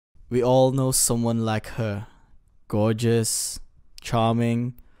We all know someone like her. Gorgeous,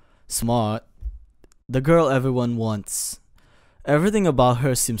 charming, smart. The girl everyone wants. Everything about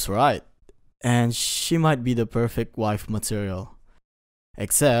her seems right, and she might be the perfect wife material.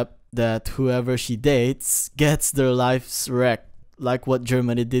 Except that whoever she dates gets their lives wrecked, like what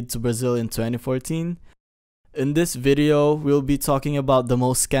Germany did to Brazil in 2014. In this video, we'll be talking about the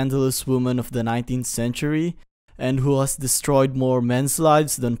most scandalous woman of the 19th century and who has destroyed more men's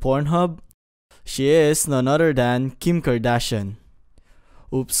lives than Pornhub. She is none other than Kim Kardashian.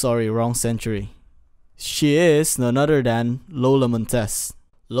 Oops, sorry, wrong century. She is none other than Lola Montez.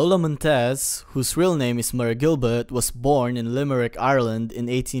 Lola Montez, whose real name is Mary Gilbert, was born in Limerick, Ireland in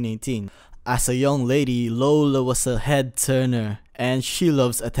 1818. As a young lady, Lola was a head turner and she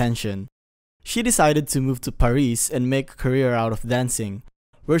loves attention. She decided to move to Paris and make a career out of dancing,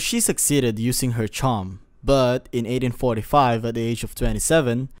 where she succeeded using her charm. But in 1845, at the age of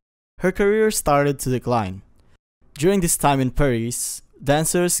 27, her career started to decline. During this time in Paris,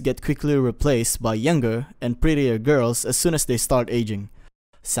 dancers get quickly replaced by younger and prettier girls as soon as they start aging.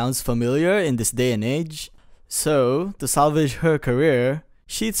 Sounds familiar in this day and age? So, to salvage her career,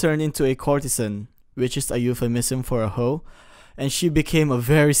 she turned into a courtesan, which is a euphemism for a hoe, and she became a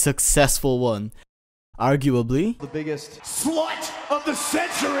very successful one. Arguably, the biggest slut of the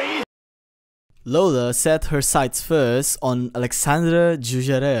century! Lola set her sights first on Alexandre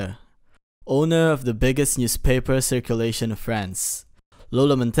Dujarrier, owner of the biggest newspaper circulation of France.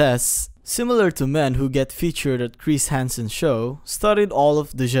 Lola Montez, similar to men who get featured at Chris Hansen's show, studied all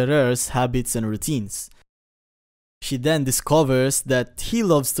of Dujarrier's habits and routines. She then discovers that he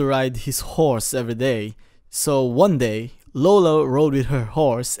loves to ride his horse every day, so one day, Lola rode with her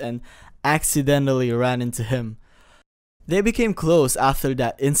horse and accidentally ran into him. They became close after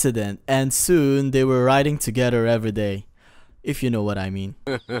that incident, and soon they were riding together every day, if you know what I mean.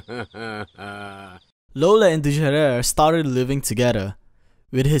 Lola and Dujarrier started living together.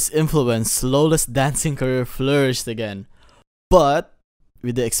 With his influence, Lola's dancing career flourished again, but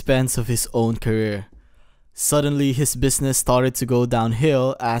with the expense of his own career. Suddenly, his business started to go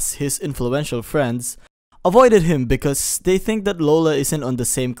downhill as his influential friends avoided him because they think that Lola isn't on the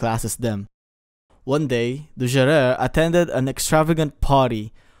same class as them. One day, Dujarrier attended an extravagant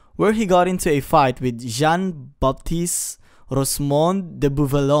party where he got into a fight with Jean-Baptiste Rosemond de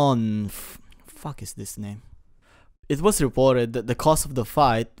Beauvalon. Fuck is this name? It was reported that the cause of the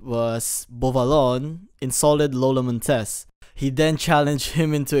fight was Beauvalon insulted Lola Montez. He then challenged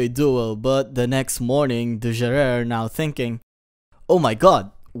him into a duel, but the next morning, Dujarrier, now thinking, "Oh my god,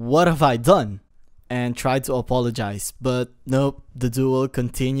 what have I done?" and tried to apologize, but nope, the duel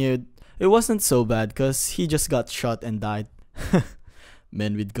continued. It wasn't so bad cause he just got shot and died.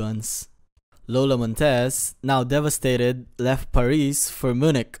 Men with guns. Lola Montez, now devastated, left Paris for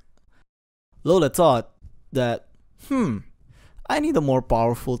Munich. Lola thought that, I need a more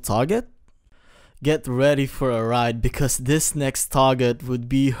powerful target. Get ready for a ride because this next target would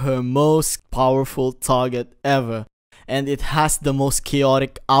be her most powerful target ever, and it has the most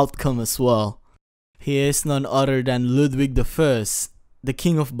chaotic outcome as well. He is none other than Ludwig I, the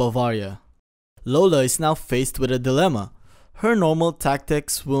King of Bavaria. Lola is now faced with a dilemma. Her normal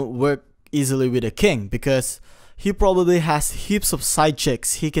tactics won't work easily with a king because he probably has heaps of side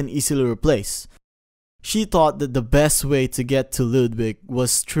chicks he can easily replace. She thought that the best way to get to Ludwig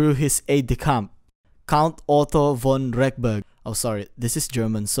was through his aide-de-camp, Count Otto von Rechberg. Oh sorry, this is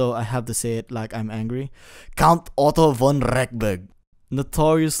German so I have to say it like I'm angry. Count Otto von Rechberg,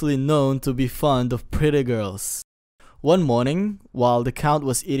 notoriously known to be fond of pretty girls. One morning, while the Count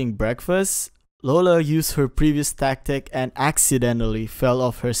was eating breakfast, Lola used her previous tactic and accidentally fell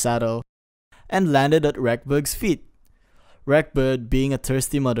off her saddle and landed at Rechberg's feet. Rechberg, being a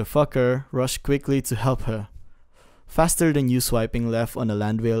thirsty motherfucker, rushed quickly to help her. Faster than you swiping left on a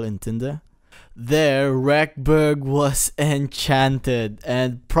land whale in Tinder. There, Rechberg was enchanted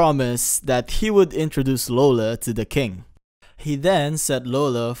and promised that he would introduce Lola to the king. He then set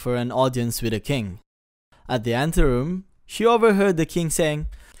Lola for an audience with the king. At the anteroom, she overheard the king saying,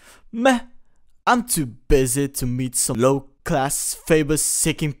 "Meh, I'm too busy to meet some low-class,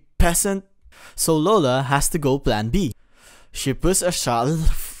 favor-seeking peasant." So Lola has to go plan B. She pushed aside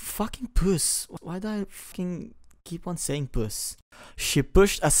fucking puss. Why do I fucking keep on saying puss? She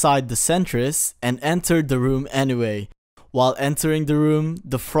pushed aside the centrist and entered the room anyway. While entering the room,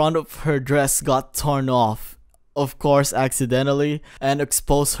 the front of her dress got torn off, of course accidentally, and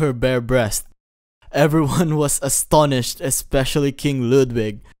exposed her bare breast. Everyone was astonished, especially King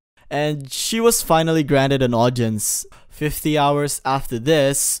Ludwig, and she was finally granted an audience. 50 hours after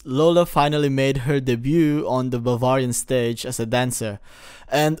this, Lola finally made her debut on the Bavarian stage as a dancer.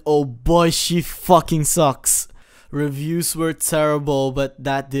 And oh boy, she fucking sucks. Reviews were terrible, but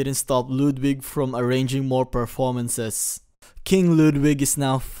that didn't stop Ludwig from arranging more performances. King Ludwig is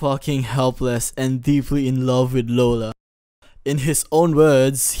now fucking helpless and deeply in love with Lola. In his own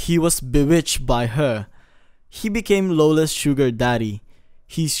words, he was bewitched by her. He became Lola's sugar daddy.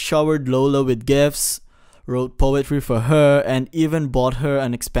 He showered Lola with gifts, wrote poetry for her, and even bought her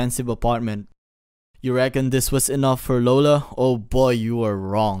an expensive apartment. You reckon this was enough for Lola? Oh boy, you were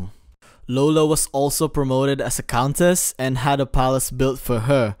wrong. Lola was also promoted as a countess and had a palace built for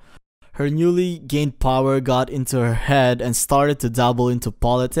her. Her newly gained power got into her head and started to dabble into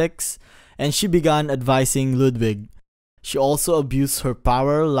politics, and she began advising Ludwig. She also abused her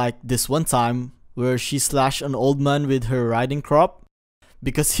power, like this one time where she slashed an old man with her riding crop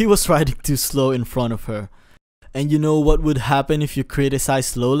because he was riding too slow in front of her. And you know what would happen if you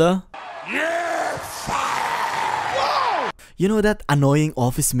criticize Lola? You know that annoying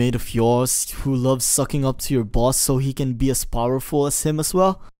office mate of yours who loves sucking up to your boss so he can be as powerful as him as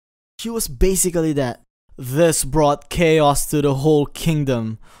well? She was basically that. This brought chaos to the whole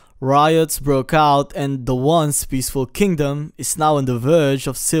kingdom. Riots broke out and the once peaceful kingdom is now on the verge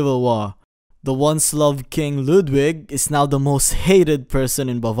of civil war. The once loved King Ludwig is now the most hated person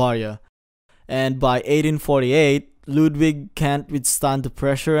in Bavaria. And by 1848, Ludwig can't withstand the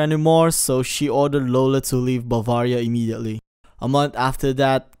pressure anymore, so she ordered Lola to leave Bavaria immediately. A month after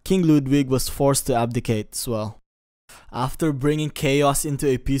that, King Ludwig was forced to abdicate as well. After bringing chaos into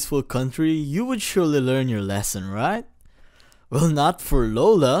a peaceful country, you would surely learn your lesson, right? Well, not for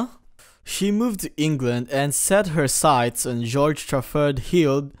Lola. She moved to England and set her sights on George Trafford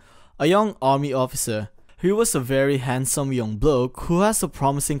Hield, a young army officer. He was a very handsome young bloke who has a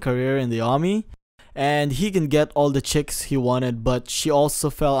promising career in the army, and he can get all the chicks he wanted, but she also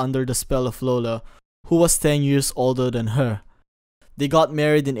fell under the spell of Lola, who was 10 years older than her. They got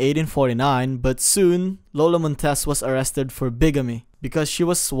married in 1849, but soon, Lola Montez was arrested for bigamy. Because she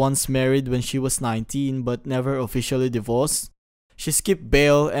was once married when she was 19 but never officially divorced, she skipped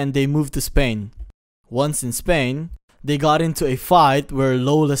bail and they moved to Spain. Once in Spain, they got into a fight where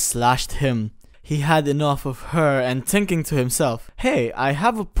Lola slashed him. He had enough of her and thinking to himself, hey, I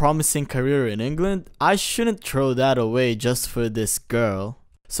have a promising career in England, I shouldn't throw that away just for this girl.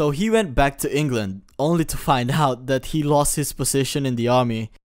 So he went back to England, only to find out that he lost his position in the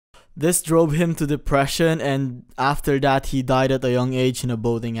army. This drove him to depression, and after that he died at a young age in a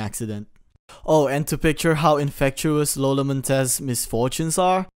boating accident. Oh, and to picture how infectious Lola Montez's misfortunes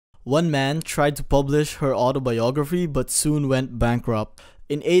are, one man tried to publish her autobiography but soon went bankrupt.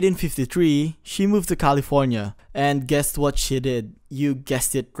 In 1853, she moved to California, and guess what she did? You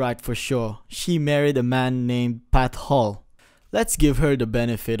guessed it right for sure. She married a man named Pat Hall. Let's give her the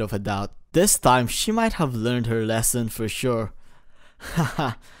benefit of a doubt. This time, she might have learned her lesson for sure.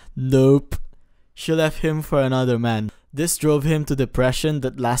 Haha, nope. She left him for another man. This drove him to depression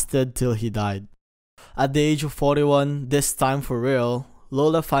that lasted till he died. At the age of 41, this time for real,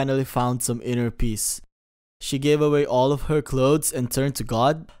 Lola finally found some inner peace. She gave away all of her clothes and turned to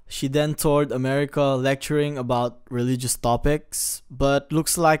God. She then toured America lecturing about religious topics, but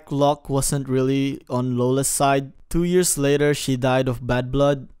looks like luck wasn't really on Lola's side. 2 years later, she died of bad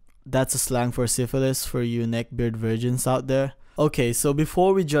blood. That's a slang for syphilis for you neckbeard virgins out there. Okay, so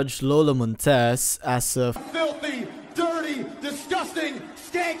before we judge Lola Montez as a Filthy, dirty, disgusting,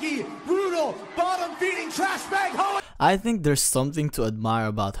 skanky, brutal, bottom-feeding trash bag hoe, I think there's something to admire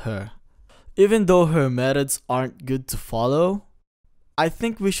about her. Even though her methods aren't good to follow, I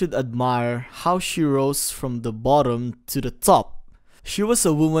think we should admire how she rose from the bottom to the top. She was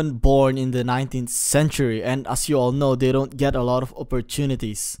a woman born in the 19th century, and as you all know, they don't get a lot of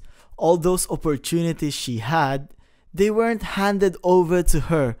opportunities. All those opportunities she had, they weren't handed over to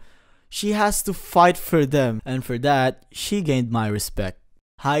her. She has to fight for them, and for that, she gained my respect.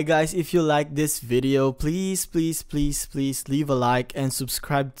 Hi guys, if you like this video, please leave a like and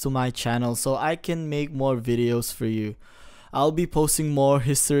subscribe to my channel so I can make more videos for you. I'll be posting more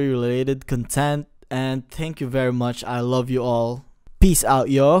history related content, and thank you very much. I love you all. Peace out,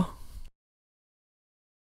 yo.